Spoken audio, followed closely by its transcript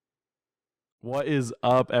What is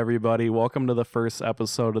up, everybody? Welcome to the first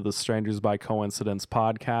episode of the Strangers by Coincidence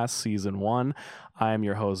podcast, season 1. I am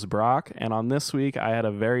your host, Brock, and on this week, I had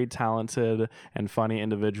a very talented and funny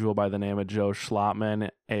individual by the name of Joe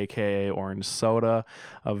Schlotman, aka Orange Soda,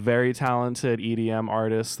 a very talented EDM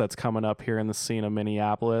artist that's coming up here in the scene of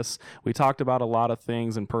Minneapolis. We talked about a lot of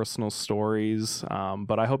things and personal stories,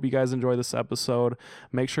 but I hope you guys enjoy this episode.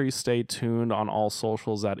 Make sure you stay tuned on all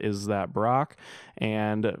socials. That is that Brock.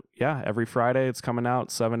 And yeah, every Friday it's coming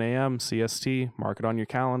out 7 a.m. CST. Mark it on your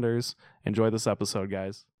calendars. Enjoy this episode,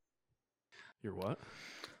 guys. Your what?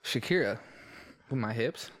 Shakira with my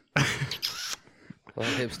hips. Well,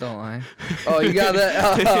 hips don't lie. Oh, you got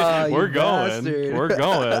that? Oh, We're going. We're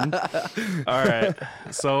going. All right.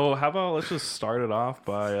 So how about let's just start it off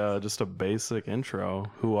by just a basic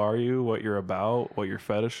intro. Who are you? What you're about? What your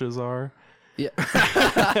fetishes are? Yeah.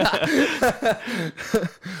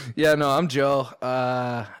 Yeah, no, I'm Joe.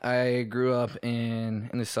 I grew up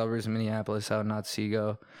in the suburbs of Minneapolis, out in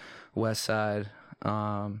Otsego, West Side.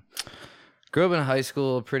 Grew up in high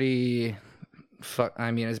school, it's pretty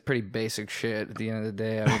basic shit at the end of the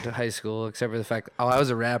day. I went to high school, except for the fact, I was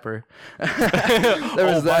a rapper. There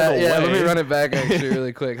was that. Yeah, let me run it back actually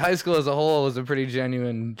really quick. High school as a whole was a pretty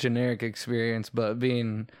genuine, generic experience, but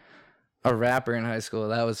being a rapper in high school,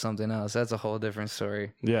 that was something else. That's a whole different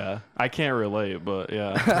story. Yeah, I can't relate, but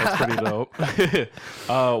yeah, that's pretty dope.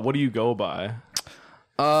 What do you go by?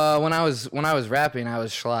 When I was rapping, I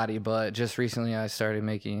was Schlotty, but just recently I started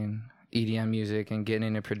making EDM music and getting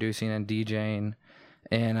into producing and DJing,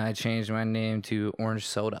 and I changed my name to Orange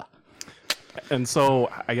Soda. And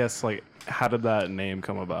so I guess, like, how did that name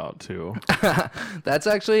come about too? That's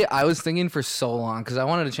actually, I was thinking for so long, because I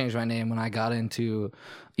wanted to change my name when I got into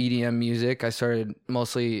EDM music. I started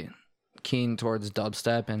mostly keen towards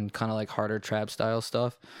dubstep and kind of like harder trap style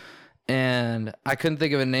stuff, and I couldn't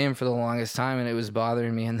think of a name for the longest time, and it was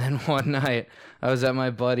bothering me. And then one night I was at my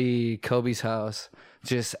buddy Kobe's house,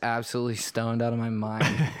 just absolutely stoned out of my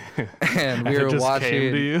mind, and we were watching.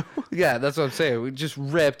 Came to you? Yeah, that's what I'm saying. We just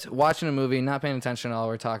ripped, watching a movie, not paying attention at all.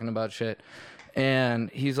 We're talking about shit, and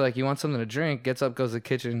he's like, "You want something to drink?" Gets up, goes to the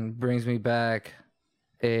kitchen, brings me back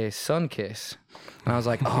a Sun Kiss, and I was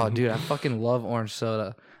like, "Oh, dude, I fucking love orange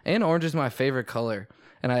soda, and orange is my favorite color."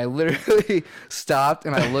 And I literally stopped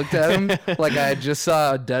and I looked at him like I had just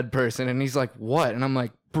saw a dead person, and he's like, "What?" And I'm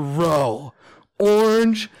like, "Bro,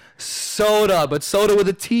 orange soda, but soda with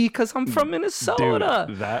a T, because I'm from Minnesota."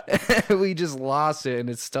 Dude, that we just lost it, and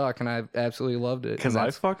it stuck, and I absolutely loved it. Because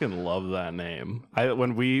I fucking love that name.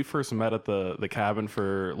 When we first met at the cabin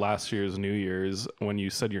for last year's New Year's, when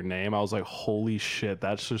you said your name, I was like, holy shit,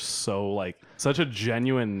 that's just so, like, such a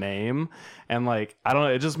genuine name. And, like, I don't know,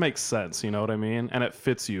 it just makes sense, you know what I mean? And it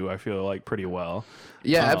fits you, I feel like, pretty well.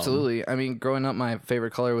 Yeah, absolutely. I mean, growing up, my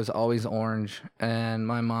favorite color was always orange, and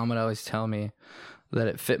my mom would always tell me that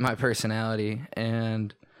it fit my personality.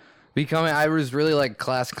 And I was really like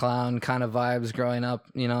class clown kind of vibes growing up,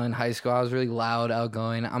 you know, in high school. I was really loud,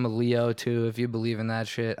 outgoing. I'm a Leo too, if you believe in that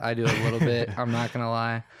shit. I do a little bit, I'm not gonna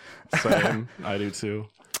lie. Same. I do too.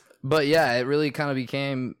 But yeah, it really kind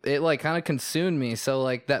of consumed me. So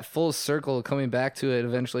like that full circle, coming back to it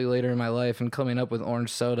eventually later in my life and coming up with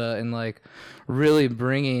orange soda, and like really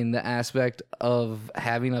bringing the aspect of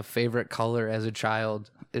having a favorite color as a child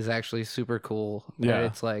is actually super cool. Yeah.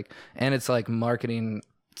 It's like marketing,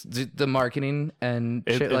 the marketing and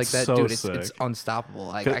shit like that, so dude. sick. It's unstoppable.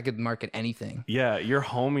 Like, I could market anything. Yeah, your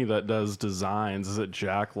homie that does designs, is it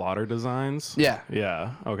Jack Lauder Designs? Yeah.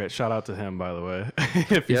 Yeah. Okay. Shout out to him, by the way.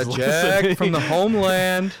 Yeah, Jack from the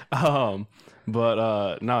homeland.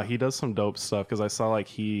 But no, he does some dope stuff, because I saw like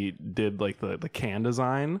he did like the can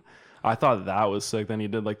design. I thought that was sick. Then he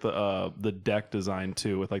did like the deck design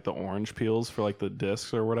too, with like the orange peels for like the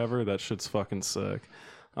discs or whatever. That shit's fucking sick.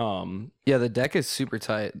 Yeah, the deck is super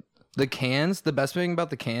tight. The cans, the best thing about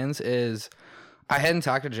the cans is I hadn't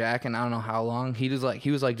talked to Jack in I don't know how long. He was like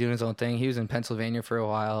doing his own thing. He was in Pennsylvania for a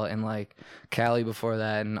while, and like Cali before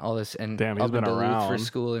that, and all this, and damn, he's up been in Duluth around for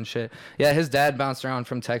school and shit. Yeah, his dad bounced around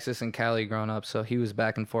from Texas and Cali growing up, so he was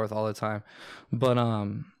back and forth all the time. But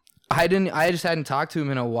I just hadn't talked to him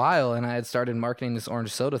in a while, and I had started marketing this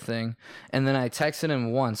orange soda thing. And then I texted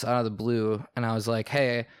him once out of the blue, and I was like,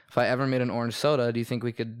 "Hey, if I ever made an orange soda, do you think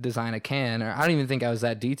we could design a can?" Or I don't even think I was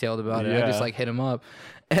that detailed about it. Yeah. I just like hit him up.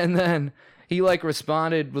 And then he like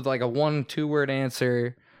responded with like a 1-2 word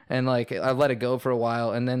answer, and like I let it go for a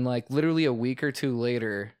while. And then like literally a week or two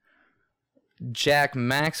later, Jack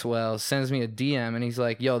Maxwell sends me a DM and he's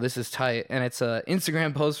like, yo, this is tight. And it's a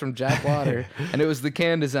Instagram post from Jack Water and it was the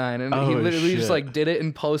can design. And he literally just like did it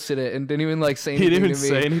and posted it and didn't even like say anything to me. He didn't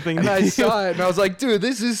say anything and to I you? saw it and I was like, dude,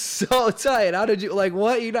 this is so tight. How did you, like,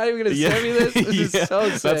 what? You're not even going to send me this? This is so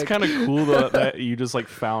sick. That's kind of cool though, that you just like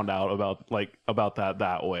found out about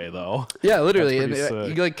that way though. Yeah, literally. And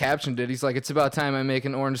sick. he like captioned it. He's like, it's about time I make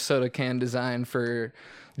an orange soda can design for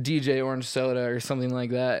DJ Orange Soda or something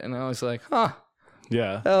like that. And I was like, huh.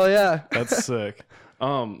 Yeah. Hell yeah. That's sick.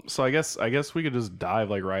 So I guess we could just dive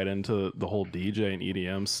like right into the whole DJ and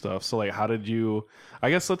EDM stuff. So like, how did you, I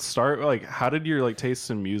guess let's start like, how did your like taste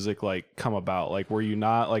in music like come about? Like, were you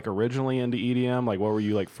not like originally into EDM? Like, what were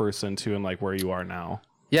you like first into and like where you are now?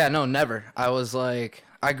 Yeah, no, never. I was like,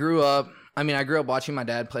 I grew up watching my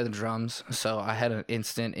dad play the drums. So I had an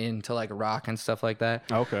instant into like rock and stuff like that.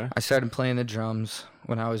 Okay. I started playing the drums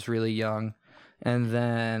when I was really young. And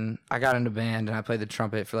then I got into band and I played the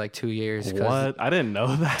trumpet for like 2 years. What? I didn't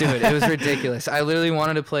know that. Dude, it was ridiculous. I literally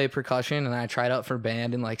wanted to play percussion and I tried out for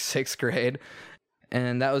band in like 6th grade.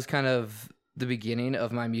 And that was kind of the beginning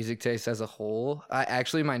of my music taste as a whole.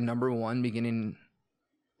 My number one beginning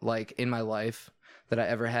like in my life that I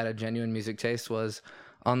ever had a genuine music taste was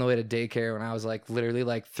on the way to daycare when I was like literally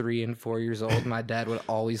like 3 and 4 years old. My dad would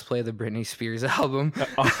always play the Britney Spears album.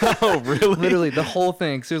 Oh, really? Literally the whole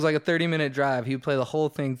thing. So it was like a 30-minute drive. He would play the whole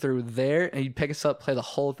thing through there and he'd pick us up, play the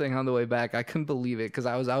whole thing on the way back. I couldn't believe it because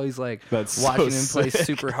I was always like watching him play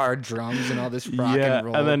super hard drums and all this rock and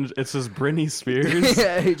roll. And then it's just Britney Spears.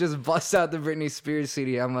 Yeah, he just busts out the Britney Spears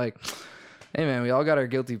CD. I'm like, hey man, we all got our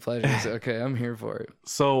guilty pleasures. Okay, I'm here for it.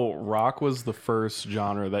 So rock was the first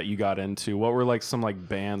genre that you got into. What were like some like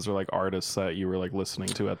bands or like artists that you were like listening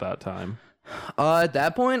to at that time? At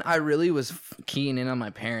that point, I really was keying in on my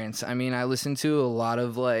parents. I mean, I listened to a lot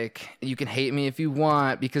of like, you can hate me if you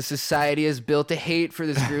want because society has built a hate for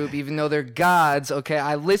this group, even though they're gods. Okay,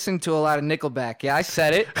 I listened to a lot of Nickelback. Yeah, I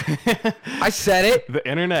said it. I said it. The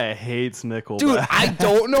internet hates Nickelback. Dude, I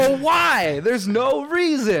don't know why. There's no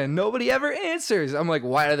reason. Nobody ever answers. I'm like,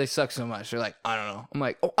 why do they suck so much? They're like, I don't know. I'm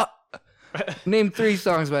like, name 3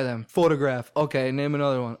 songs by them. Photograph. Okay, name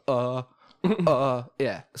another one.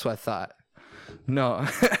 Yeah, that's what I thought. No,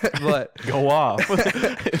 but go off.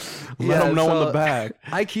 Let them know in the back.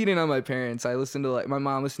 I keyed in on my parents. I listened to like my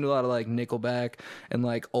mom listened to a lot of like Nickelback and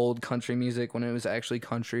like old country music when it was actually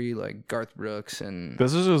country, like Garth Brooks and.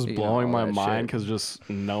 This is just blowing my mind because just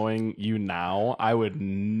knowing you now, I would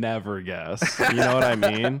never guess. You know what I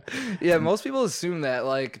mean? Yeah, most people assume that.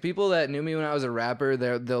 Like people that knew me when I was a rapper,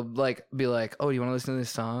 they'll like be like, "Oh, you want to listen to this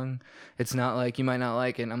song? It's not like you might not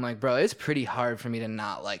like it." And I'm like, bro, it's pretty hard for me to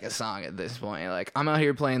not like a song at this point. Like I'm out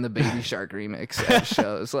here playing the Baby Shark remix at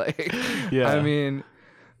shows. Like, yeah. I mean,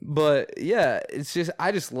 but yeah, it's just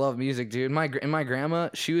I just love music, dude. My grandma,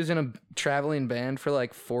 she was in a traveling band for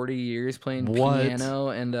like 40 years playing piano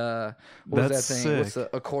and what was that thing? Sick. What's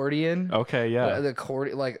the accordion? Okay, yeah. The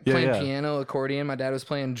accordion, like playing piano, accordion. My dad was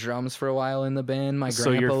playing drums for a while in the band. My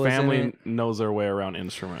grandpa your was family in it. knows their way around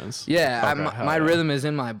instruments. Yeah, okay, my rhythm is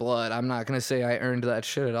in my blood. I'm not gonna say I earned that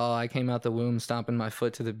shit at all. I came out the womb stomping my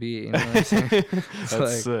foot to the beat. You know what I'm saying? That's like,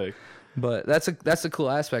 sick. But that's a cool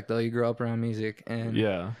aspect though. You grow up around music, and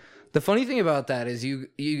yeah. The funny thing about that is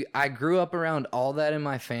I grew up around all that in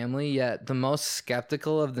my family. Yet the most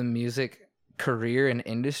skeptical of the music career and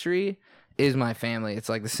industry is my family. It's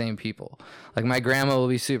like the same people. Like my grandma will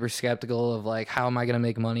be super skeptical of like, how am I gonna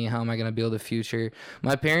make money? How am I gonna build a future?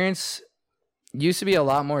 My parents used to be a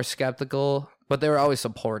lot more skeptical. But they were always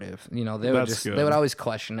supportive. You know, they would always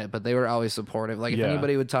question it, but they were always supportive. Like if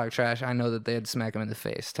anybody would talk trash, I know that they'd smack them in the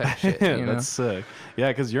face type shit. You know? That's sick. Yeah,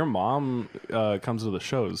 because your mom comes to the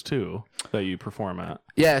shows too that you perform at.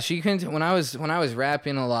 Yeah, she can. When I was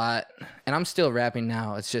rapping a lot, and I'm still rapping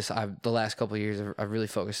now. It's just the last couple of years I've really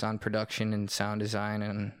focused on production and sound design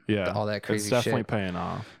and all that crazy shit. It's definitely paying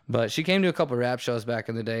off. But she came to a couple rap shows back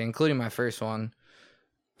in the day, including my first one.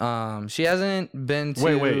 She hasn't been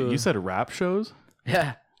to. Wait! You said rap shows?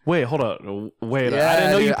 Yeah. Wait, hold on. Wait, yeah, I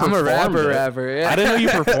didn't know you performed I'm a rapper. Yeah. I didn't know you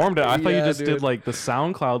performed it. I thought you just did like the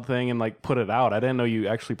SoundCloud thing and like put it out. I didn't know you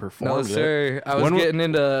actually performed it. No, sir. I was getting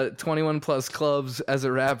into 21 plus clubs as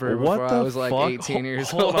a rapper before I was like 18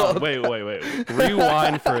 years old. Hold on. Wait.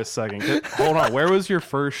 Rewind for a second. Hold on. Where was your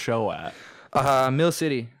first show at? Mill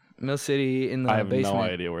City in the basement. I have no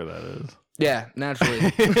idea where that is. Yeah,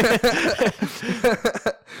 naturally.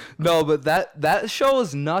 No, but that show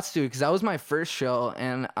was nuts, dude, because that was my first show,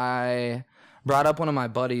 and I brought up one of my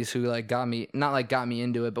buddies who like got me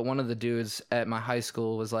into it, but one of the dudes at my high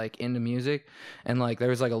school was like into music, and like there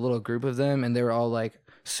was like a little group of them, and they were all like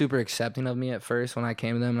super accepting of me at first when I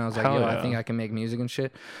came to them, and I was like, Hell yo, yeah. I think I can make music and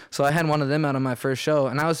shit. So I had one of them out of my first show,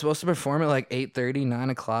 and I was supposed to perform at like 8:30, 9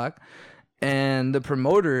 o'clock. And the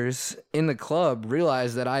promoters in the club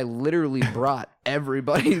realized that I literally brought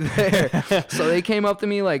everybody there. So they came up to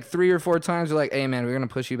me like 3 or 4 times. They're like, hey, man, we're going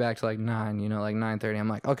to push you back to like 9, you know, like 9:30. I'm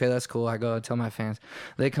like, okay, that's cool. I go tell my fans.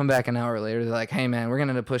 They come back an hour later. They're like, hey, man, we're going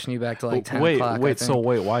to end up pushing you back to like 10 o'clock.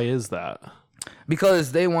 Wait, why is that?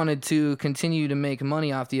 Because they wanted to continue to make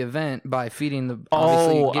money off the event by feeding the,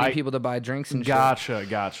 obviously getting people to buy drinks and Gotcha.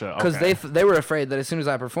 Because Okay. they were afraid that as soon as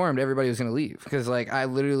I performed, everybody was going to leave. Because like I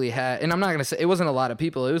literally had, and I'm not going to say, it wasn't a lot of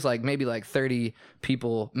people. It was like maybe like 30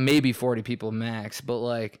 people, maybe 40 people max. But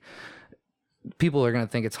like people are going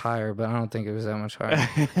to think it's higher, but I don't think it was that much higher.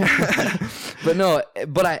 But no,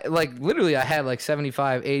 but I like literally I had like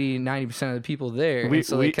 75, 80, 90% of the people there. We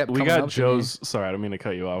got Joe's. Sorry, I don't mean to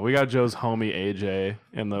cut you off. We got Joe's homie AJ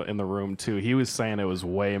in the room too. He was saying it was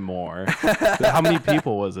way more. How many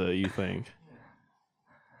people was it? You think?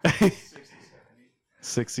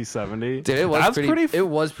 60, 70? Dude, it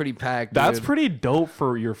was pretty packed. That's dude. pretty dope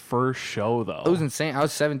for your first show, though. It was insane. I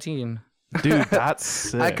was 17. Dude, that's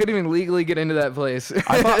sick. I couldn't even legally get into that place.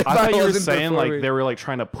 I thought you were wasn't saying like performing. they were like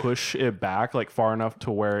trying to push it back like far enough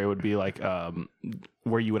to where it would be like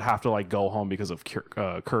where you would have to like go home because of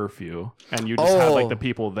curfew, and you just had like the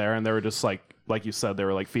people there, and they were just like you said, they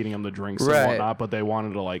were like feeding them the drinks and whatnot, but they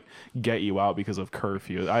wanted to like get you out because of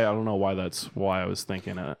curfew. I don't know why I was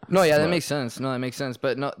thinking it. No, yeah, that makes sense. No, that makes sense.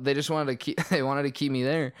 But no, they just wanted to keep me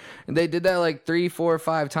there. And they did that like 3, 4,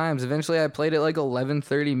 5 times. Eventually I played at like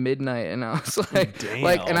 11:30 midnight, and I was like, damn.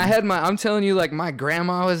 and I had I'm telling you, like my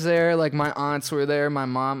grandma was there, like my aunts were there, my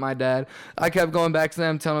mom, my dad. I kept going back to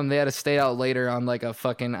them, telling them they had to stay out later on like a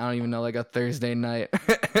fucking, I don't even know, like a Thursday night.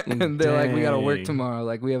 And they're like, we got to work tomorrow.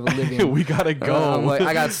 Like we have a living. We got to go. I'm like,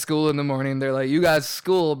 I got school in the morning. They're like, you got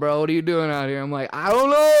school, bro. What are you doing out here? I'm like, I don't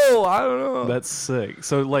know. That's sick.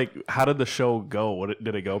 So like, how did the show go?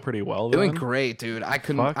 Did it go pretty well It then? went great, dude. I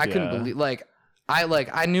couldn't believe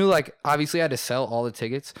I knew like obviously I had to sell all the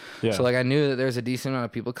tickets. Yeah. So like I knew that there's a decent amount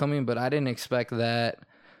of people coming, but I didn't expect that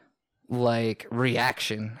like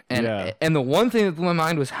reaction. And the one thing that blew my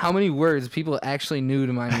mind was how many words people actually knew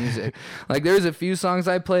to my music. Like there's a few songs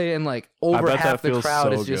I play and like over half the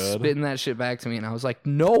crowd is just spitting that shit back to me, and I was like,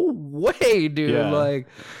 no way, dude. Yeah. Like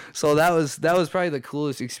so that was probably the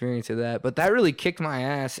coolest experience of that. But that really kicked my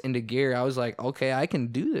ass into gear. I was like, okay, I can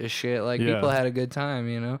do this shit. Like people had a good time,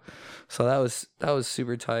 you know. So that was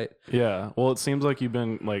super tight. Yeah. Well, it seems like you've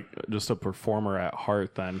been like just a performer at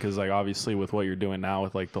heart then, because like obviously with what you're doing now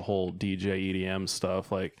with like the whole DJ EDM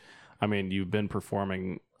stuff, like I mean you've been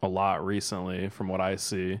performing a lot recently from what I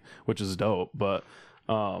see, which is dope. But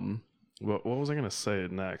what was I gonna say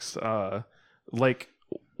next? Like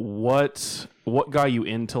what got you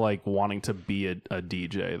into like wanting to be a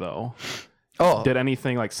DJ though? Oh, did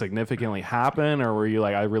anything like significantly happen, or were you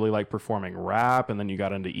like, I really like performing rap and then you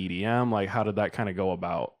got into EDM? Like how did that kind of go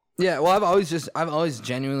about? Yeah, well, I've always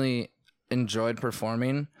genuinely enjoyed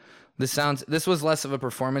performing. This was less of a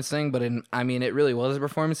performance thing, but it really was a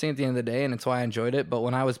performance thing at the end of the day, and it's why I enjoyed it. But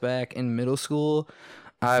when I was back in middle school,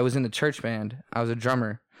 I was in the church band. I was a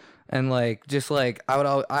drummer. And like, just like, I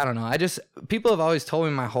don't know. People have always told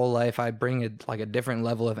me my whole life I bring a different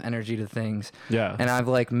level of energy to things. Yeah. And I've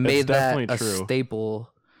like made that a true. staple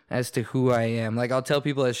as to who I am. Like I'll tell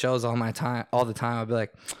people at shows all the time. I'll be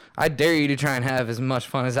like, I dare you to try and have as much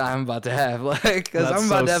fun as I'm about to have. Like, cause I'm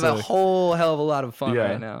about to have a whole hell of a lot of fun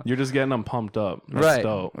right now. You're just getting them pumped up. That's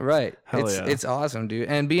dope. Right. Hell It's awesome, dude.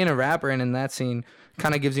 And being a rapper and in that scene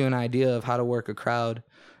kind of gives you an idea of how to work a crowd,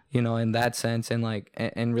 you know, in that sense, and like,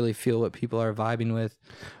 and really feel what people are vibing with.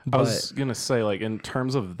 But I was gonna say, like, in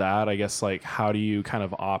terms of that, I guess, like, how do you kind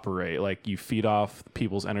of operate? Like, you feed off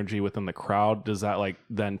people's energy within the crowd. Does that like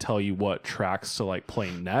then tell you what tracks to like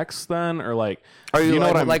play next? Then, or like, are you, know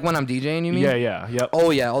like, what like when I'm DJing? You mean? Yeah. Yep. Oh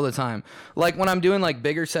yeah, all the time. Like when I'm doing like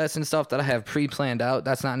bigger sets and stuff that I have pre-planned out,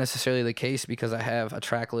 that's not necessarily the case because I have a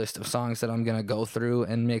track list of songs that I'm gonna go through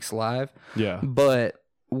and mix live. Yeah. But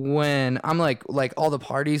when I'm like all the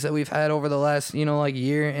parties that we've had over the last, you know, like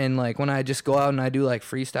year, and like when I just go out and I do like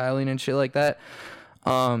freestyling and shit like that,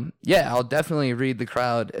 yeah, I'll definitely read the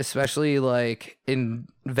crowd, especially like in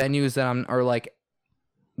venues that or like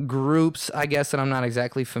groups, I guess, that I'm not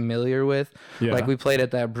exactly familiar with. Yeah. Like we played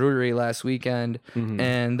at that brewery last weekend,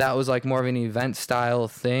 and that was like more of an event style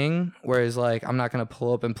thing, whereas like I'm not gonna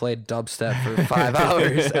pull up and play dubstep for 5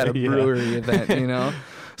 hours at a brewery event, you know.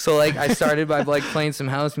 So like I started by like playing some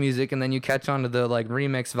house music, and then you catch on to the like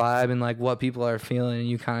remix vibe and like what people are feeling, and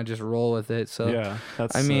you kind of just roll with it. So yeah,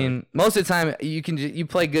 that's I mean, most of the time you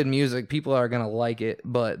play good music, people are gonna like it,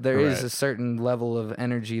 but there is a certain level of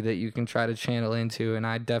energy that you can try to channel into, and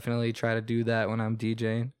I definitely try to do that when I'm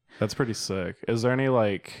DJing. That's pretty sick. Is there any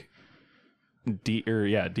like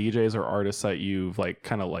DJs or artists that you've like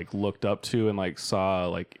kind of like looked up to and like saw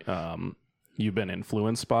like you've been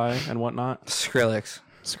influenced by and whatnot? Skrillex.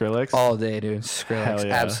 All day, dude. Skrillex. Hell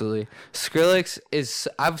yeah. Absolutely. Skrillex is,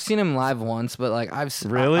 I've seen him live once, but like I've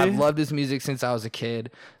loved his music since I was a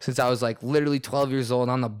kid, since I was like literally 12 years old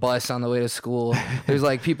on the bus on the way to school. There's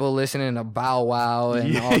like people listening to Bow Wow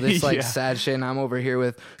and all this like sad shit, and I'm over here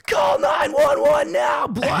with call 911 now,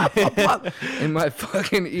 blah, blah, blah, in my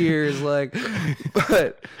fucking ears. Like,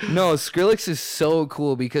 but no, Skrillex is so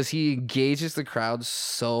cool because he engages the crowd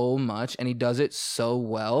so much and he does it so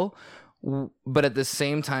well. But at the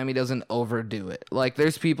same time, he doesn't overdo it. Like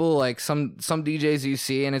there's people like some DJs you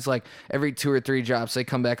see, and it's like every 2 or 3 drops they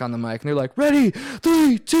come back on the mic and they're like, ready,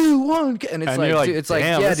 3, 2, 1, and it's like dude, it's like,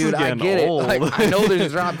 yeah, dude, I get it. Like I know there's a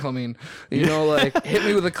drop coming, you know, like hit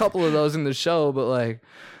me with a couple of those in the show, but like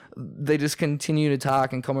they just continue to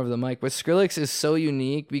talk and come over the mic. But Skrillex is so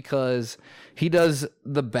unique because he does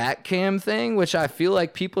the back cam thing, which I feel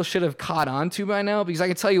like people should have caught on to by now, because I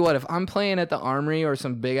can tell you what, if I'm playing at the Armory or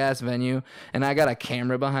some big ass venue and I got a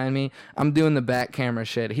camera behind me, I'm doing the back camera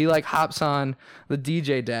shit. He like hops on the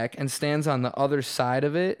DJ deck and stands on the other side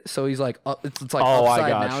of it, so he's like it's like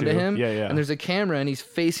upside down to him. Yeah. And there's a camera and he's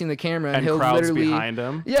facing the camera, and he'll crowds literally behind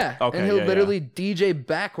him. Yeah. Okay, and he'll literally DJ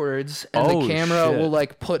backwards, and the camera will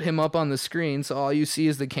like put him up on the screen, so all you see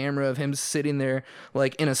is the camera of him sitting there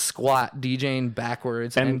like in a squat DJing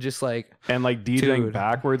backwards, and just like DJing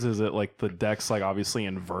backwards. Is it like the deck's like obviously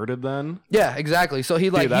inverted then? Yeah, exactly. So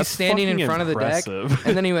he's standing in front of the deck,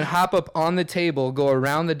 and then he would hop up on the table, go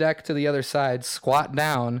around the deck to the other side, squat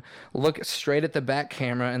down, look straight at the back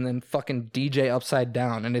camera, and then fucking DJ upside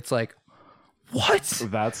down. And it's like, what?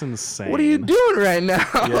 That's insane. What are you doing right now?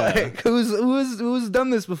 Yeah. Like who's done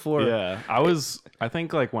this before? Yeah, I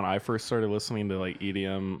think like when I first started listening to like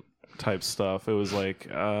EDM type stuff, it was like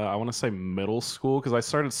I want to say middle school, because I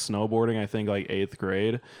started snowboarding I think like 8th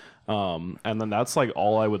grade, and then that's like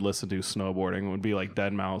all I would listen to snowboarding would be like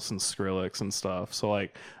Deadmau5 and Skrillex and stuff. So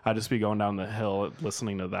like I'd just be going down the hill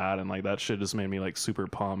listening to that, and like that shit just made me like super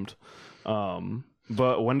pumped.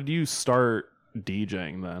 But when did you start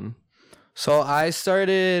DJing then? So I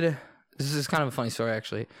started, this is kind of a funny story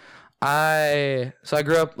actually. I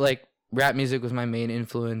grew up like rap music was my main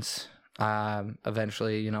influence.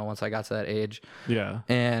 Eventually, you know, once I got to that age,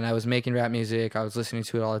 and I was making rap music, I was listening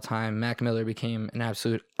to it all the time. Mac Miller became an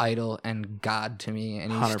absolute idol and god to me,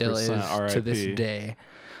 and he still is RIP. to this day.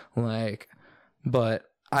 Like, but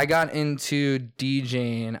I got into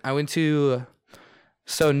DJing. I went to,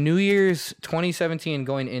 so New Year's 2017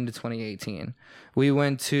 going into 2018, we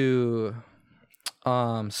went to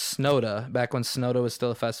Snowda, back when Snowda was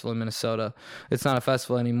still a festival in Minnesota. It's not a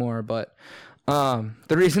festival anymore, but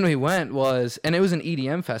the reason we went was, and it was an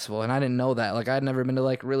EDM festival, and I didn't know that. Like, I'd never been to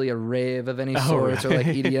like really a rave of any sorts, or like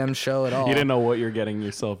EDM show at all. You didn't know what you're getting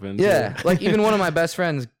yourself into. Yeah, like even one of my best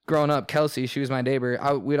friends growing up, Kelsey, she was my neighbor.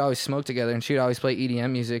 We'd always smoke together, and she'd always play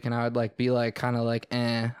EDM music, and I would like be like kind of like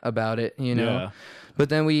about it, you know. Yeah. But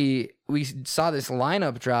then we saw this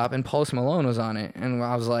lineup drop, and Post Malone was on it, and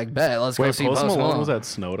I was like, bet, let's go see Post Malone. Was at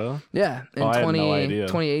Snowda? Yeah, in I had no idea.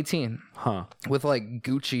 2018. Huh. With like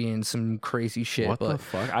Gucci and some crazy shit. What the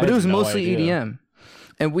fuck? But it was mostly EDM.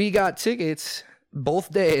 And we got tickets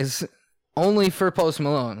both days only for Post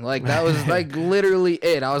Malone. Like, that was like literally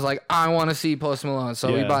it. I was like, I want to see Post Malone.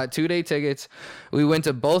 So we bought 2-day tickets. We went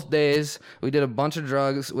to both days. We did a bunch of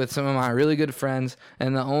drugs with some of my really good friends.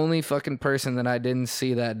 And the only fucking person that I didn't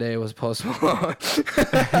see that day was Post Malone.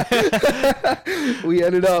 We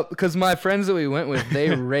ended up, because my friends that we went with,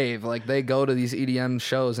 they rave. Like, they go to these EDM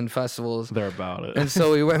shows and festivals. They're about it. And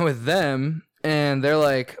so we went with them. And they're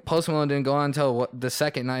like, Post Malone didn't go on until the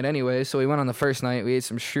second night anyway. So we went on the first night. We ate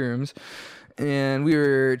some shrooms, and we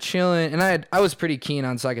were chilling. And I was pretty keen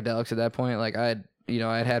on psychedelics at that point. Like I'd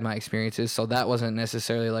had my experiences, so that wasn't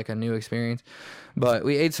necessarily like a new experience. But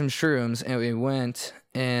we ate some shrooms, and we went,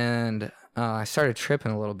 and I started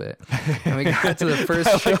tripping a little bit. And we got to the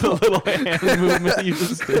first show. Like the little hand movement you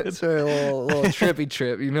just did. Sorry, a little trippy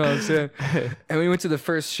trip, you know what I'm saying? And we went to the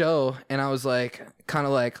first show, and I was like, kind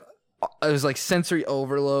of like it was like sensory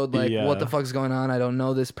overload. Like, Yeah. what the fuck's going on? I don't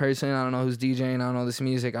know this person. I don't know who's DJing. I don't know this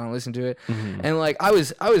music. I don't listen to it. Mm-hmm. And like, I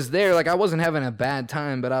was there. Like, I wasn't having a bad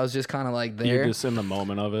time, but I was just kind of like there. You're just in the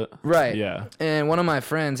moment of it. Right. Yeah. And one of my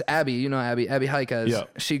friends, Abby, you know Abby Haikas,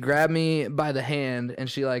 Yep. she grabbed me by the hand and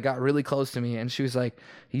she like got really close to me and she was like,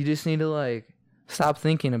 you just need to like stop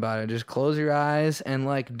thinking about it. Just close your eyes and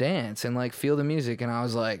like dance and like feel the music. And I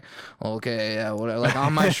was like, okay, yeah, whatever. Like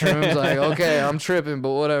on my shrooms, like, okay, I'm tripping,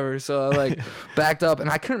 but whatever. So I like backed up and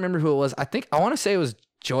I couldn't remember who it was. I want to say it was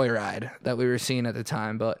Joyride that we were seeing at the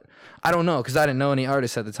time, but I don't know because I didn't know any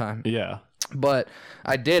artists at the time. Yeah. But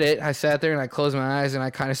I did it. I sat there and I closed my eyes and I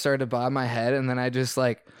kind of started to bob my head and then I just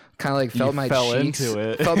like kind of like felt my cheeks into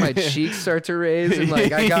it. felt my cheeks start to raise and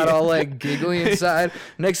like I got all like giggly inside.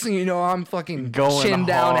 Next thing you know, I'm fucking Going chin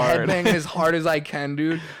down, hard. headbanging as hard as I can,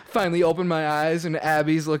 dude. Finally opened my eyes and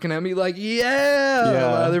Abby's looking at me like, yeah.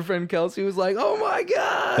 My other friend Kelsey was like, oh my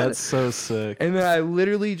god, That's so sick. and then I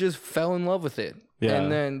literally just fell in love with it. Yeah.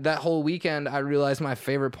 And then that whole weekend, I realized my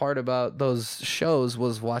favorite part about those shows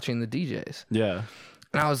was watching the DJs. Yeah.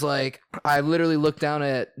 And I was like, I literally looked down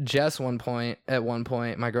at Jess at one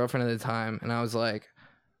point, my girlfriend at the time, and I was like,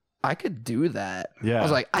 I could do that. Yeah. I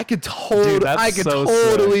was like, I could Dude, that's so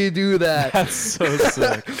totally do that. That's so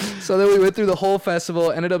sick. So then we went through the whole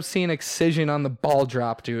festival, ended up seeing Excision on the ball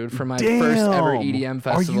drop, dude, for my first ever EDM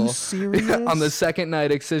festival. Are you serious? On the second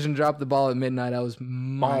night, Excision dropped the ball at midnight. I was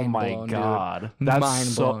mind blown. Oh my god.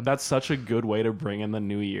 Dude. That's such a good way to bring in the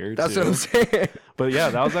new year. That's too. what I'm saying. But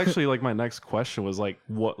yeah, that was actually like my next question was like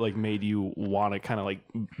what like made you want to kind of like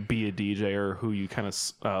be a DJ or who you kind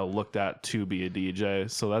of looked at to be a DJ.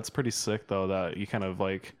 So that's pretty sick though that you kind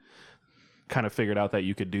of figured out that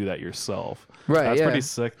you could do that yourself. Right. That's yeah. pretty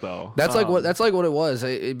sick though. That's like what it was.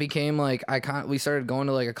 It became like we started going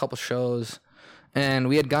to like a couple shows, and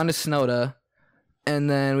we had gone to Snowda, and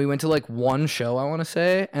then we went to like one show I want to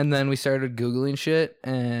say, and then we started googling shit,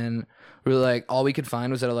 and we were like all we could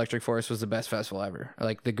find was that Electric Forest was the best festival ever,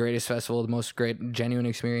 like the greatest festival, the most great genuine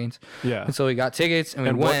experience. Yeah. And so we got tickets and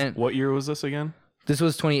we went. What year was this again? This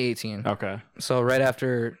was 2018. Okay. So right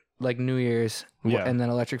after like New Year's, Yeah. and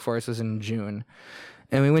then Electric Forest was in June,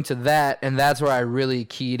 and we went to that, and that's where I really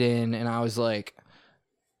keyed in, and I was like,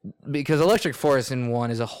 because Electric Forest in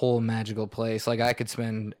one is a whole magical place. Like I could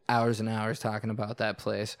spend hours and hours talking about that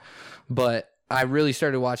place, but I really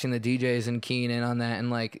started watching the DJs and keying in on that, and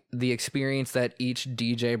like the experience that each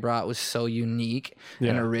DJ brought was so unique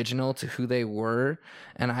and original to who they were,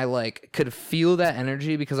 and I like could feel that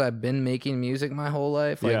energy because I've been making music my whole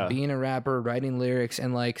life, like being a rapper, writing lyrics,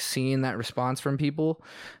 and like seeing that response from people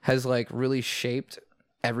has like really shaped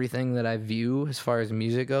everything that I view as far as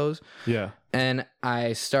music goes. Yeah. And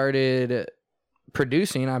I started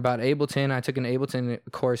producing. I bought Ableton. I took an Ableton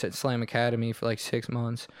course at Slam Academy for like 6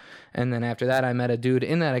 months, and then after that I met a dude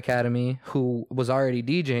in that academy who was already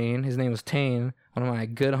DJing. His name was Tane, one of my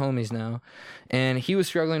good homies now, and he was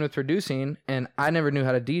struggling with producing, and I never knew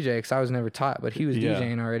how to DJ because I was never taught, but he was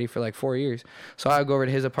DJing already for like 4 years. So I would go over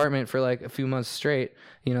to his apartment for like a few months straight,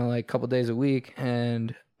 like a couple days a week,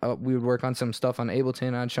 and we would work on some stuff on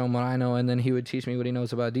Ableton. I'd show him what I know, and then he would teach me what he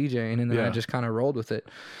knows about DJing, and then I just kind of rolled with it.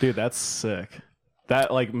 Dude, that's sick.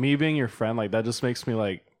 That like me being your friend, like that just makes me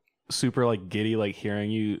like super like giddy, like hearing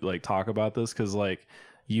you like talk about this, because like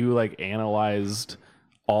you like analyzed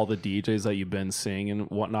all the DJs that you've been seeing and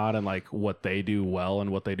whatnot, and like what they do well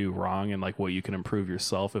and what they do wrong, and like what you can improve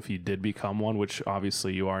yourself if you did become one, which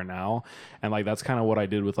obviously you are now. And like that's kind of what I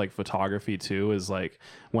did with like photography too, is like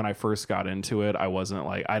when I first got into it, I wasn't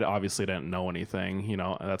like, I obviously didn't know anything,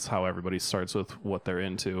 that's how everybody starts with what they're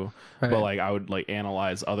into. Right. But like I would like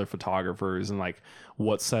analyze other photographers and like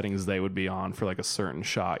what settings they would be on for like a certain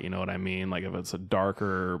shot, you know what I mean? Like if it's a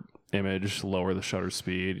darker image, lower the shutter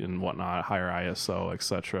speed and whatnot, higher ISO,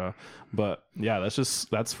 etc. But yeah,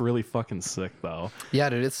 that's really fucking sick though. Yeah,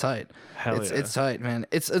 dude, it's tight. It's tight, man.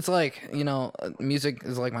 It's like, music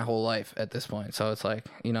is like my whole life at this point, so it's like,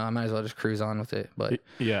 I might as well just cruise on with it. But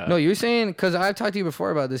yeah, no, you're saying, because I've talked to you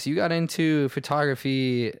before about this, you got into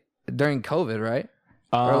photography during COVID, right?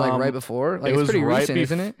 Or like right before? Like it's pretty recent,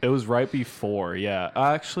 isn't it? It was right before. Yeah,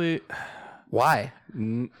 actually. Why?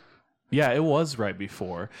 Yeah, it was right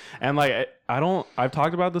before. And like I've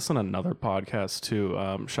talked about this in another podcast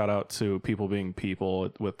too. Shout out to People Being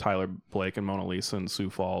People with Tyler Blake and Mona Lisa and Sioux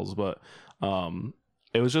Falls. But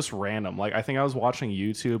it was just random. Like I think I was watching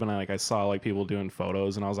YouTube and I saw like people doing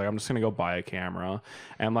photos, and I was like, I'm just gonna go buy a camera.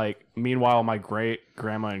 And like meanwhile, my great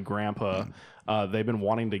grandma and grandpa they've been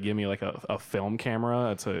wanting to give me like a film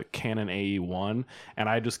camera. It's a Canon AE1, and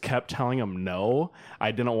I just kept telling them no.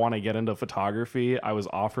 I didn't want to get into photography. I was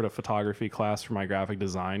offered a photography class for my graphic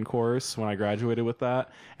design course when I graduated with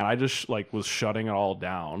that, and I just like was shutting it all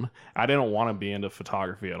down. I didn't want to be into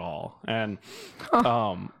photography at all, and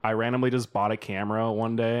I randomly just bought a camera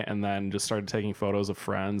one day and then just started taking photos of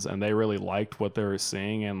friends, and they really liked what they were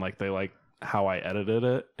seeing, and like they liked how I edited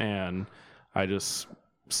it, and I just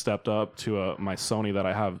stepped up to my Sony that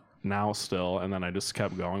I have now still, and then I just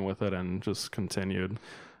kept going with it and just continued.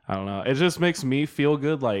 I don't know. It just makes me feel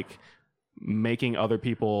good, like making other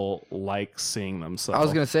people like seeing themselves. I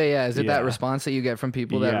was gonna say, yeah. Is it that response that you get from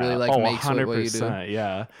people that really like makes 100%, what you do?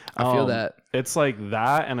 Yeah, I feel that. It's like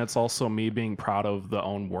that, and it's also me being proud of the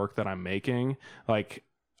own work that I'm making. Like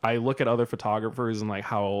I look at other photographers and like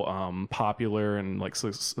how popular and like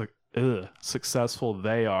successful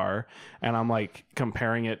they are, and I'm like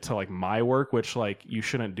comparing it to like my work, which like you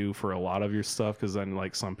shouldn't do for a lot of your stuff, because then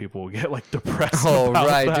like some people will get like depressed. Oh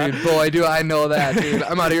right, that. Dude, boy, do I know that, dude.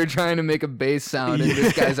 I'm out here trying to make a bass sound, and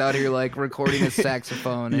this guy's out here like recording a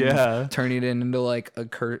saxophone and turning it into like a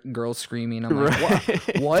girl screaming. I'm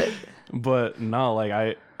like, what? But no,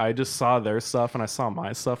 like I just saw their stuff and I saw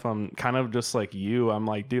my stuff. I'm kind of just like you. I'm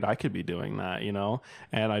like, dude, I could be doing that, you know?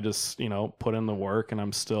 And I just, you know, put in the work, and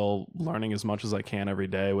I'm still learning as much as I can every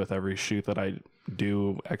day with every shoot that I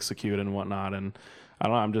do execute and whatnot. And I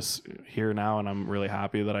don't know, I'm just here now, and I'm really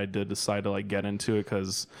happy that I did decide to like get into it,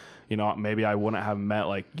 because, you know, maybe I wouldn't have met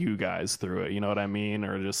like you guys through it, you know what I mean?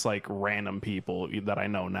 Or just like random people that I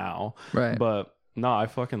know now. Right. But no, I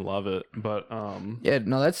fucking love it. But yeah,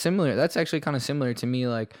 no, that's similar. That's actually kind of similar to me.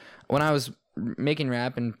 Like when I was making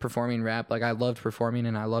rap and performing rap, like I loved performing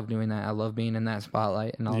and I loved doing that. I love being in that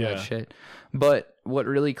spotlight and all that shit. But what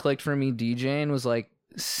really clicked for me DJing was like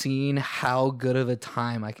seeing how good of a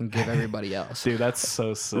time I can give everybody else. Dude, that's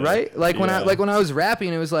so sick. Right? Like when I was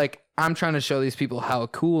rapping, it was like I'm trying to show these people how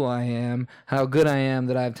cool I am, how good I am,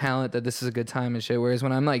 that I have talent, that this is a good time and shit. Whereas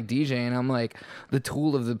when I'm like DJing, I'm like the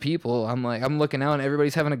tool of the people. I'm like, I'm looking out and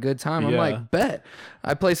everybody's having a good time. I'm like, bet.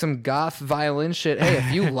 I play some goth violin shit. Hey,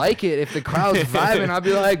 if you like it, if the crowd's vibing, I'll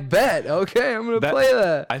be like, bet. Okay, I'm going to play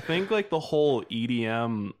that. I think like the whole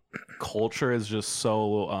EDM culture is just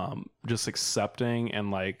so just accepting and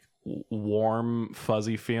like warm,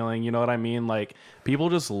 fuzzy feeling, you know what I mean? Like people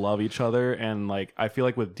just love each other, and like I feel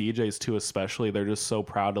like with DJs too especially, they're just so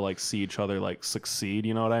proud to like see each other like succeed,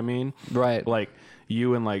 you know what I mean? Right. Like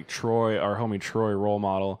you and like Troy, our homie Troy, role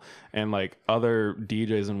model, and like other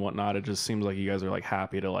DJs and whatnot, it just seems like you guys are like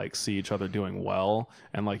happy to like see each other doing well,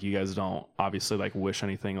 and like you guys don't obviously like wish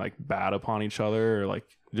anything like bad upon each other, or like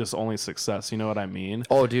just only success, you know what I mean?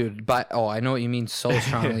 Oh, dude, I know what you mean so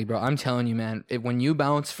strongly, bro. I'm telling you, man, when you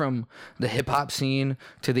bounce from the hip hop scene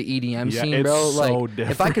to the EDM scene, bro, so like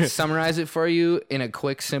different. If I could summarize it for you in a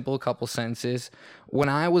quick, simple couple sentences, when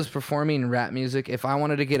I was performing rap music, if I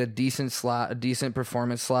wanted to get a decent slot, a decent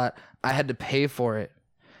performance slot, I had to pay for it.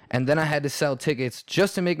 And then I had to sell tickets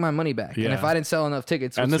just to make my money back. Yeah. And if I didn't sell enough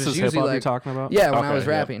tickets, which and this was is usually hip-hop like, you're talking about? Yeah, when I was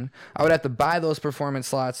rapping, I would have to buy those performance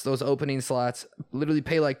slots, those opening slots, literally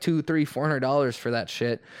pay like $200, $300, $400 for that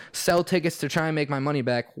shit, sell tickets to try and make my money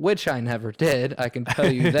back, which I never did. I can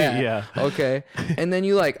tell you that. Yeah. Okay. And then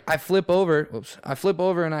I flip over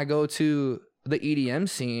and I go to the EDM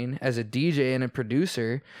scene as a DJ and a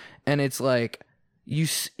producer, and it's like,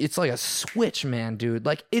 it's like a switch, man, dude.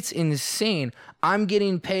 Like it's insane. I'm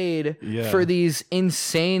getting paid for these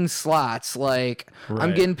insane slots. Like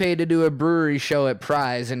I'm getting paid to do a brewery show at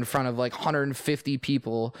Prize in front of like 150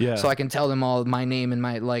 people, so I can tell them all my name and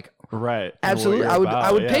my like. Right. Absolutely.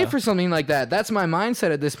 I would pay for something like that. That's my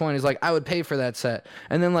mindset at this point, is like I would pay for that set.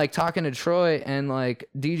 And then like talking to Troy and like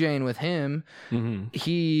DJing with him,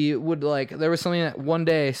 he would like, there was something that one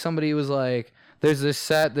day somebody was like, there's this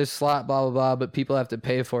set, this slot, blah, blah, blah, but people have to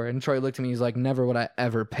pay for it. And Troy looked at me, he's like, never would I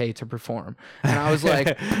ever pay to perform. And I was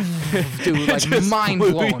like, dude, like mind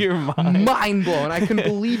blown. Mind blown. I couldn't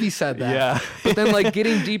believe he said that. Yeah. But then like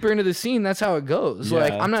getting deeper into the scene, that's how it goes.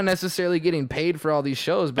 Like I'm not necessarily getting paid for all these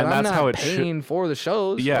shows, but I'm not paying for the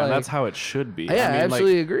shows. Yeah, like, and that's how it should be. Yeah, I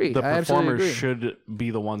absolutely agree. The performers should be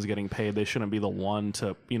the ones getting paid. They shouldn't be the one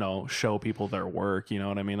to, you know, show people their work. You know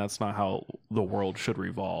what I mean? That's not how the world should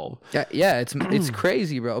revolve. Yeah, it's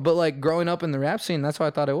crazy, bro. But like growing up in the rap scene, that's how I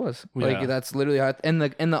thought it was. Like that's literally how in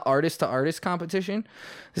the artist to artist competition,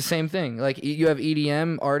 the same thing. Like you have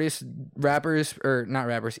EDM artists, rappers, or not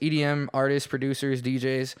rappers, EDM artists, producers,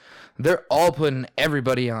 DJs. They're all putting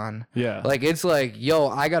everybody on. Yeah. Like it's like, yo,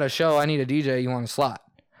 I got a show, I need a DJ, you want a slot?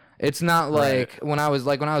 It's not like when I was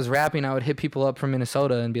rapping, I would hit people up from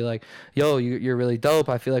Minnesota and be like, "Yo, you're really dope.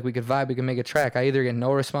 I feel like we could vibe. We could make a track." I either get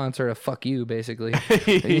no response or a "fuck you," basically.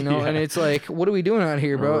 You know, and it's like, what are we doing out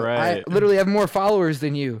here, bro? I literally have more followers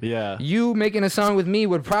than you. Yeah. You making a song with me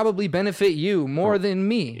would probably benefit you more than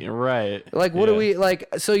me. Right. Like, what do we like?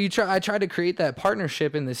 So I tried to create that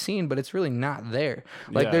partnership in the scene, but it's really not there.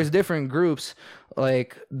 Like, there's different groups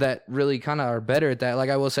like that really kind of are better at that. Like,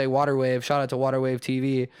 I will say Waterwave, shout out to Waterwave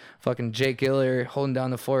TV, fucking Jake Giller holding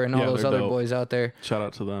down the fort, and all those other boys out there. Shout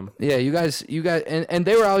out to them. Yeah, you guys, and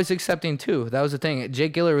they were always accepting too. That was the thing.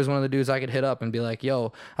 Jake Giller was one of the dudes I could hit up and be like,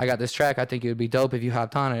 "Yo, I got this track. I think it would be dope if you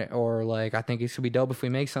hopped on it," or like, "I think it should be dope if we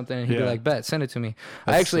make something." And he'd be like, "Bet, send it to me."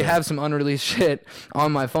 I actually have some unreleased shit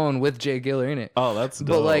on my phone with Jake Giller in it. Oh, that's dope.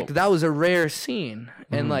 But like, that was a rare scene.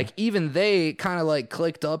 And like, even they kind of like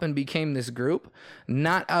clicked up and became this group,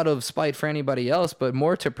 not out of spite for anybody else, but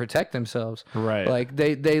more to protect themselves. Right. Like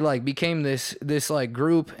they like became this like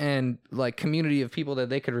group and like community of people that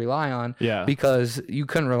they could rely on. Yeah. Because you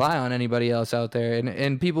couldn't rely on anybody else out there,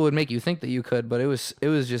 and people would make you think that you could, but it was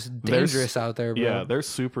just dangerous out there, bro. Yeah, they're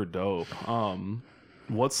super dope.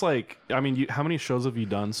 What's like? I mean, how many shows have you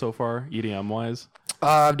done so far, EDM wise?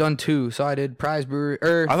 I've done 2. So I did Prize Brewery,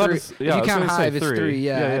 or I thought three. if You count Hive, it's 3. 3.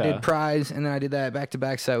 Yeah, I did Prize, and then I did that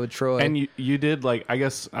back-to-back set with Troy. And you did like, I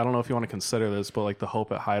guess, I don't know if you want to consider this, but like the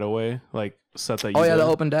Hope at Hideaway, like set that you did. The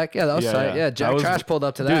open deck. Yeah, that was tight. Yeah, Jack Trash pulled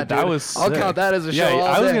up to that. Dude, that was sick. I'll count that as a show. Yeah, all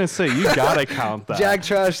I was day. gonna say you gotta count that. Jack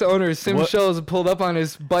Trash, the owner of Sim Shows, pulled up on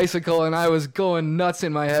his bicycle, and I was going nuts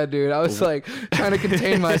in my head, dude. I was like trying to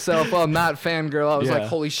contain myself while not fangirl. I was like,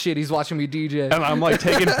 holy shit, he's watching me DJ. And I'm like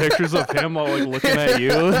taking pictures of him while like looking at you.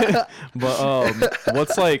 But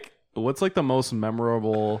what's like the most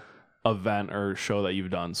memorable event or show that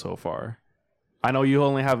you've done so far? I know you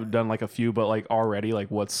only have done like a few, but like already, like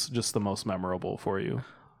what's just the most memorable for you?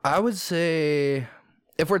 I would say,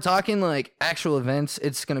 if we're talking like actual events,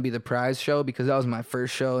 it's going to be the Prize show, because that was my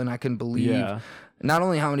first show, and I couldn't believe not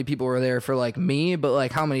only how many people were there for like me, but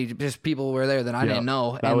like how many just people were there that I didn't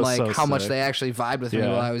know, and like so how much they actually vibed with me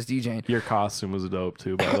while I was DJing. Your costume was dope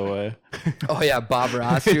too, by the way. Oh yeah, Bob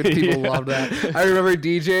Ross, dude. People loved that. I remember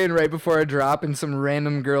DJing right before a drop, and some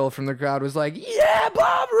random girl from the crowd was like, "Yeah,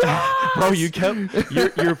 Bob Ross!" Bro, you kept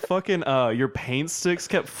your fucking your paint sticks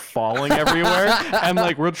kept falling everywhere, and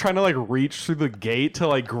like we're trying to like reach through the gate to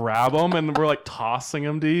like grab them, and we're like tossing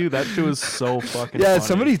them to you. That shit was so fucking funny.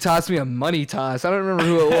 Somebody tossed me a money toss. I don't remember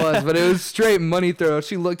who it was, but it was straight money throw.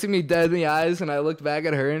 She looked at me dead in the eyes, and I looked back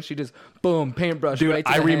at her, and she just boom, paintbrush. Dude, right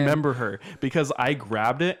to I the remember her because I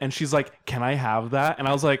grabbed it, and she's like, "Can I have that?" And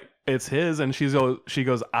I was like, "It's his." And she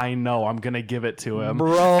goes, "I know, I'm gonna give it to him,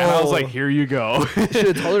 bro." And I was like, "Here you go." Should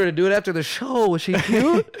have told her to do it after the show. Was she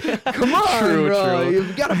cute? Come on, true, bro. True.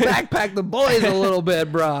 You gotta backpack the boys a little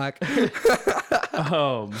bit, Brock.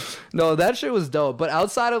 No, that shit was dope. But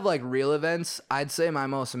outside of like real events, I'd say my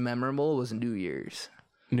most memorable was New Year's.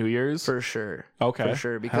 New Year's? For sure. Okay. For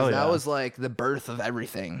sure. Because that was like the birth of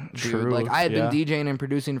everything. Dude. True. Like I had been DJing and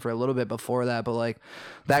producing for a little bit before that, but like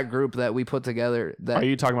that group that we put together. Are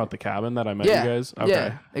you talking about the cabin that I met you guys? Okay.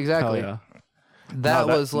 Yeah, exactly. Hell yeah. That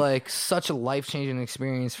was like such a life-changing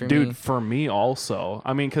experience for me. Dude, for me also.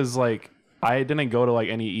 I mean, because like I didn't go to like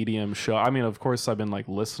any EDM show. I mean, of course I've been like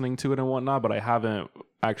listening to it and whatnot, but I haven't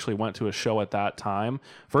actually went to a show at that time.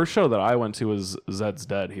 First show that I went to was Zed's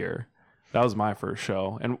Dead here. That was my first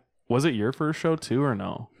show. And was it your first show too, or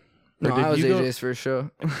no? No, I was AJ's first show.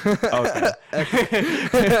 Okay.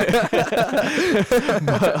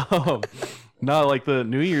 But, no, like the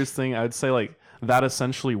New Year's thing, I'd say like that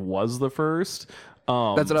essentially was the first.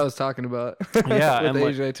 That's what I was talking about. Yeah, with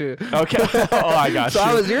and AJ too. Okay. Oh, I got so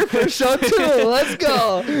you. I was your first show too. Let's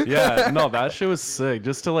go. Yeah, no, that shit was sick.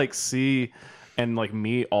 Just to like see and like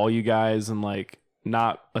meet all you guys and like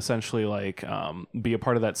not essentially like be a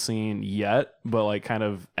part of that scene yet, but like kind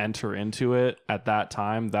of enter into it at that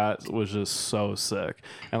time. That was just so sick.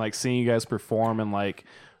 And like seeing you guys perform and like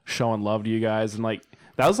showing love to you guys, and like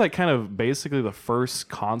that was like kind of basically the first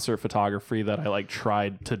concert photography that I like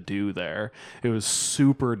tried to do there. It was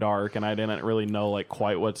super dark and I didn't really know like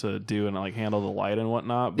quite what to do and like handle the light and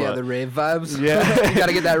whatnot. But, yeah, the rave vibes. Yeah. You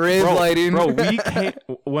gotta get that rave lighting. Bro,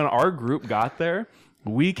 when our group got there,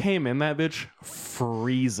 we came in that bitch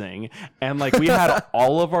freezing, and like we had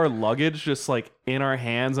all of our luggage just like in our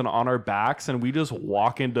hands and on our backs, and we just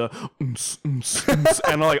walk into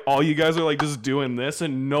and like all you guys are like just doing this,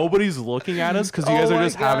 and nobody's looking at us because you guys are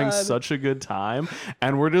just having such a good time,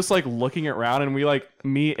 and we're just like looking around, and we like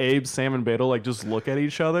me, Abe, Sam, and Beto like just look at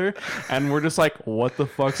each other, and we're just like, what the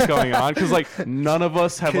fuck's going on? Because like none of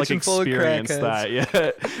us have like experienced that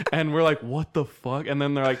yet, and we're like, what the fuck? And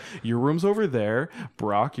then they're like, your room's over there,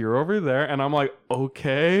 Brock, you're over there, and I'm like,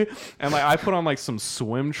 okay. And like I put on like some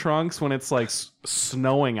swim trunks when it's like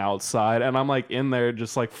snowing outside, and I'm like in there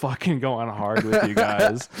just like fucking going hard with you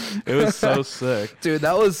guys. It was so sick, dude.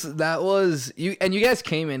 That was you, and you guys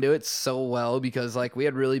came into it so well because like we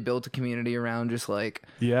had really built a community around just like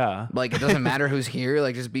like it doesn't matter who's here,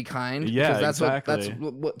 like just be kind. Yeah, that's exactly. that's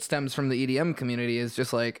what stems from the EDM community is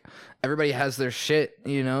just like everybody has their shit,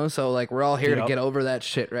 you know. So like we're all here to get over that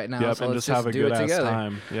shit right now. So and let's just have a do good it together.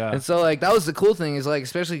 time. Yeah, and so like that was the cool thing is like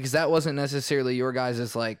especially because that wasn't necessarily your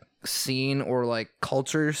guys' like scene or like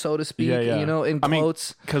culture, so to speak, you know, in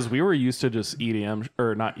quotes. Because we were used to just EDM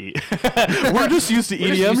or not eat. We're just used to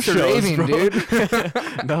EDM shows, raving, bro.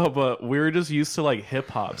 Dude. No, but we were just used to like hip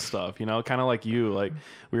hop stuff, you know, kind of like you. Like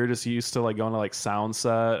we were just used to like going to like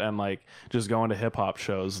Soundset and like just going to hip hop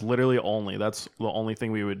shows. Literally only that's the only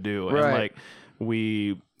thing we would do. Right. And like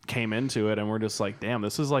we came into it and we're just like, damn,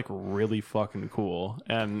 this is like really fucking cool.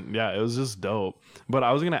 And yeah, it was just dope. But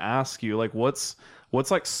I was gonna ask you, like, what's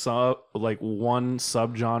like one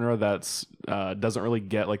subgenre that's doesn't really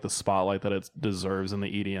get like the spotlight that it deserves in the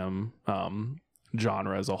EDM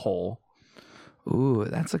genre as a whole? Ooh,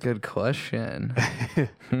 that's a good question.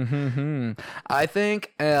 I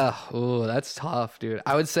think that's tough, dude.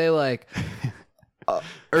 I would say like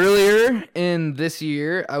earlier in this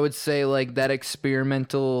year, I would say like that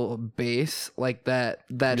experimental bass, like that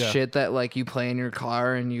shit that like you play in your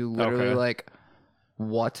car and you literally like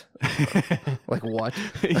what? Like what?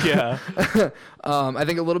 Yeah. I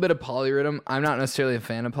think a little bit of polyrhythm. I'm not necessarily a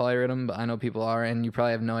fan of polyrhythm, but I know people are, and you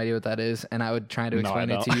probably have no idea what that is. And I would try to explain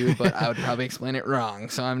it to you, but I would probably explain it wrong,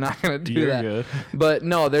 so I'm not gonna do that. Good. But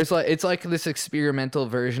no, it's like this experimental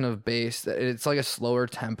version of bass. It's like a slower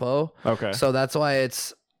tempo. Okay. So that's why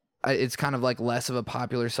it's kind of like less of a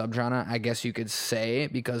popular subgenre, I guess you could say,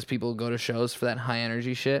 because people go to shows for that high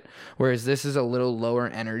energy shit. Whereas this is a little lower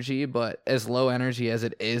energy, but as low energy as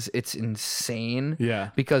it is, it's insane.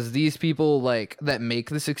 Yeah. Because these people like that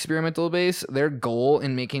make this experimental bass, their goal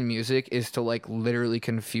in making music is to like literally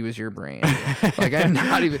confuse your brain. Like I'm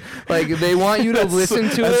not even like they want you to listen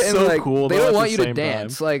to it and so like cool, they though, don't at want the you to same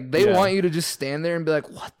dance. time. Like they want you to just stand there and be like,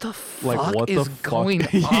 what the fuck Like what is the fuck? going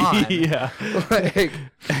on? Yeah. Like,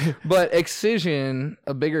 but Excision,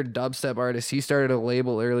 a bigger dubstep artist, he started a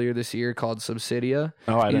label earlier this year called Subsidia.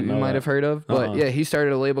 Oh, I didn't know You might that. have heard of. But yeah, he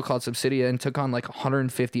started a label called Subsidia and took on like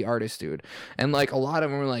 150 artists, dude. And like a lot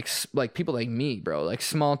of them were like people like me, bro. Like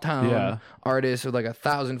small town artists with like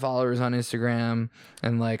 1,000 followers on Instagram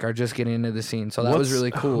and like are just getting into the scene. So that was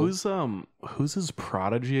really cool. Who's his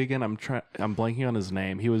prodigy again? I'm blanking on his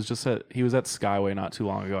name. He was at Skyway not too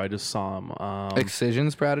long ago. I just saw him.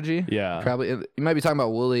 Excision's prodigy? Yeah. Probably. You might be talking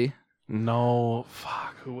about Wooly. No,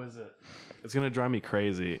 fuck. Who is it? It's gonna drive me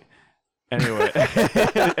crazy. Anyway,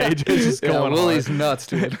 AJ's just going. Wooly's hard. nuts,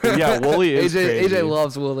 dude. Yeah, Wooly is crazy. AJ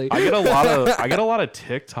loves Wooly. I get a lot of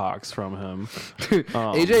TikToks from him. Dude,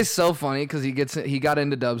 AJ's so funny because he got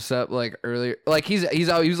into dubstep like earlier. Like he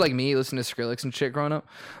was like me, listening to Skrillex and shit growing up.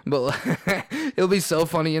 But like, it'll be so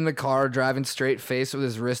funny in the car driving straight face with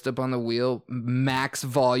his wrist up on the wheel, max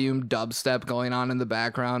volume dubstep going on in the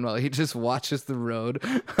background while he just watches the road.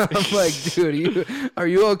 I'm like, dude, are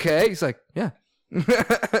you okay? He's like, yeah.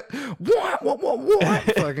 what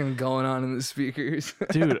fucking going on in the speakers?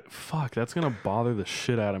 Dude, fuck, that's gonna bother the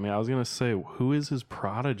shit out of me. I was gonna say, who is his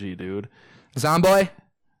prodigy, dude? Zomboy?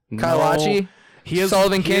 Kailachi? He has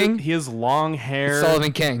Sullivan King? He has long hair.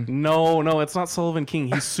 Sullivan King. No, it's not Sullivan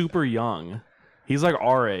King. He's super young. He's like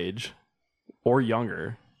our age or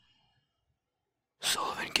younger.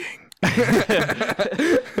 Sullivan King.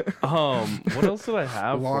 What else did I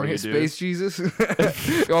have Long for you, hair dude? Space Jesus.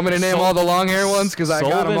 You want me to name all the long hair ones? Because I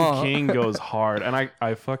got them all. Sullivan King goes hard, and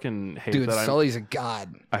I fucking hate Dude, that. Sully's a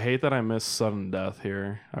god. I hate that I missed Sudden Death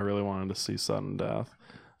here. I really wanted to see Sudden Death.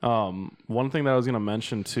 One thing that I was gonna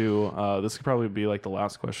mention too. This could probably be like the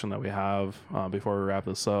last question that we have before we wrap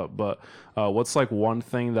this up. But what's like one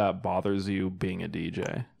thing that bothers you being a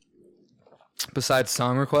DJ? Besides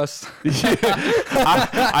song requests?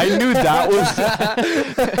 I knew that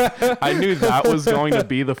was I knew that was going to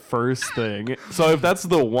be the first thing. So if that's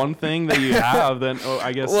the one thing that you have, then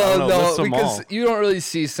I guess I don't know, list them because all. you don't really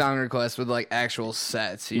see song requests with like actual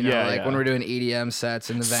sets, you know, when we're doing EDM sets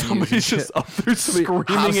in the venues. Somebody's just up there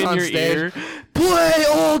screaming in your ear, "Play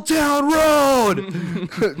Old Town Road!"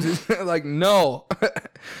 Like, no.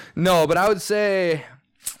 No, but I would say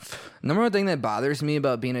number one thing that bothers me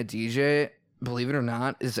about being a DJ, believe it or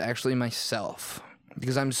not, is actually myself.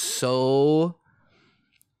 Because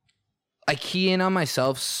I key in on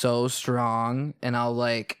myself so strong, and I'll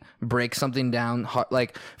like break something down.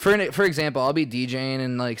 Like for example, I'll be DJing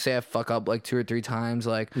and like say I fuck up like 2 or 3 times.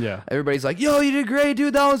 Like everybody's like, "Yo, you did great,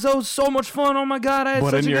 dude. That was so much fun. Oh my god, I had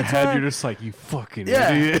such a good time." But in your head, you're just like, "You fucking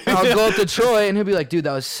idiot." And I'll go up to Troy and he'll be like, "Dude,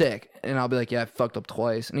 that was sick." And I'll be like, "Yeah, I fucked up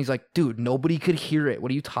twice." And he's like, "Dude, nobody could hear it. What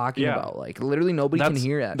are you talking about? Like, literally nobody can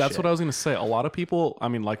hear that." That's shit. what I was gonna say. A lot of people, I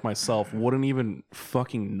mean, like myself, wouldn't even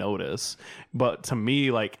fucking notice. But to me,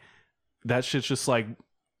 like, that shit's just like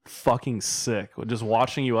fucking sick. Just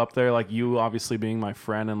watching you up there, like you obviously being my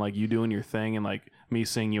friend and like you doing your thing and like me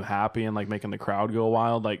seeing you happy and like making the crowd go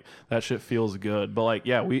wild, like that shit feels good. But like,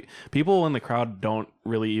 yeah, people in the crowd don't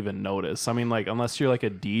really even notice. I mean, like, unless you're like a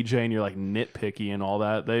DJ and you're like nitpicky and all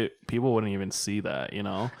that, people wouldn't even see that, you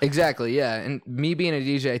know? Exactly, yeah. And me being a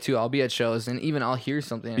DJ too, I'll be at shows and even I'll hear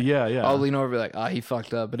something. Yeah. I'll lean over and be like, "Ah, he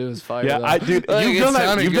fucked up, but it was fire." Yeah, dude, like, you've done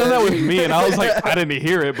that with me, and I was like, I didn't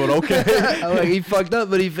hear it, but okay. I'm like, he fucked up,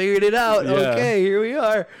 but he figured it out. Yeah. Okay, here we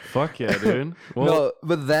are. Fuck yeah, dude. Well, no,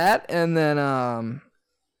 but that, and then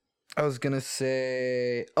I was gonna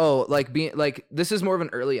say, like being like, this is more of an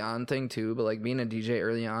early on thing too, but like being a DJ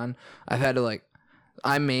early on, I've had to like,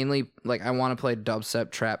 I mainly like, I want to play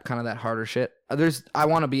dubstep, trap, kind of that harder shit. I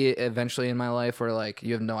want to be eventually in my life where like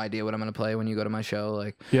you have no idea what I'm gonna play when you go to my show.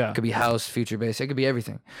 Like, it could be house, future bass, it could be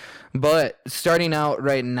everything. But starting out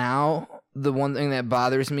right now, the one thing that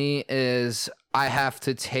bothers me is I have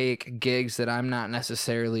to take gigs that I'm not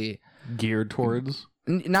necessarily geared towards.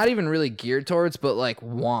 Not even really geared towards, but like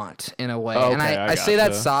want in a way. Okay, and I say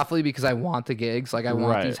that softly because I want the gigs. Like I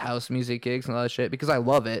want these house music gigs and all that shit because I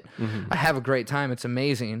love it. Mm-hmm. I have a great time. It's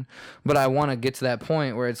amazing. But I want to get to that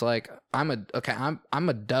point where it's like, I'm a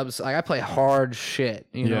dubs. Like I play hard shit,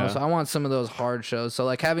 you know? So I want some of those hard shows. So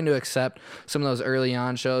like having to accept some of those early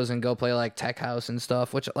on shows and go play like tech house and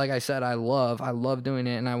stuff, which like I said, I love doing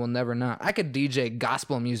it and I will never not. I could DJ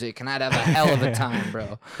gospel music and I'd have a hell of a time,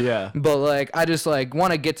 bro. Yeah. But like, I just like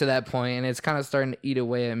want to get to that point and it's kind of starting to eat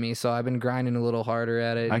away at me. So I've been grinding a little harder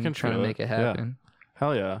at it. I can try to make it happen. Yeah.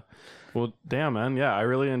 Hell yeah. Well, damn, man. Yeah, I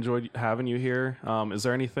really enjoyed having you here. Is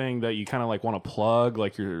there anything that you kind of like want to plug,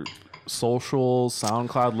 like your socials,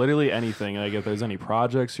 SoundCloud, literally anything? Like if there's any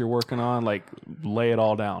projects you're working on, like lay it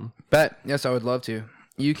all down. Bet. Yes, I would love to.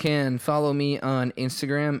 You can follow me on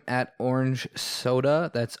Instagram at Orange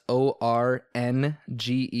Soda. That's ORNGESOTA.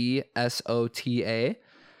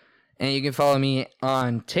 And you can follow me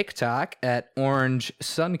on TikTok at Orange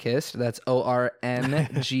Sunkist. That's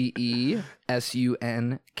ORNGESUNKIST.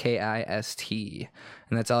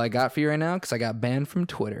 And that's all I got for you right now because I got banned from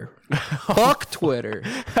Twitter. Fuck Twitter.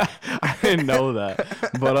 I didn't know that.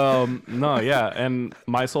 But no, yeah. And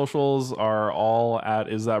my socials are all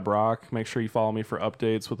at Is That Brock. Make sure you follow me for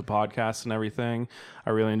updates with the podcast and everything. I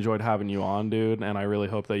really enjoyed having you on, dude. And I really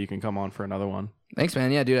hope that you can come on for another one. Thanks,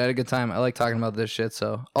 man. Yeah, dude, I had a good time. I like talking about this shit.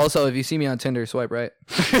 So, also, if you see me on Tinder, swipe right.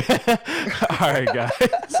 All right, guys.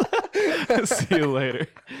 See you later.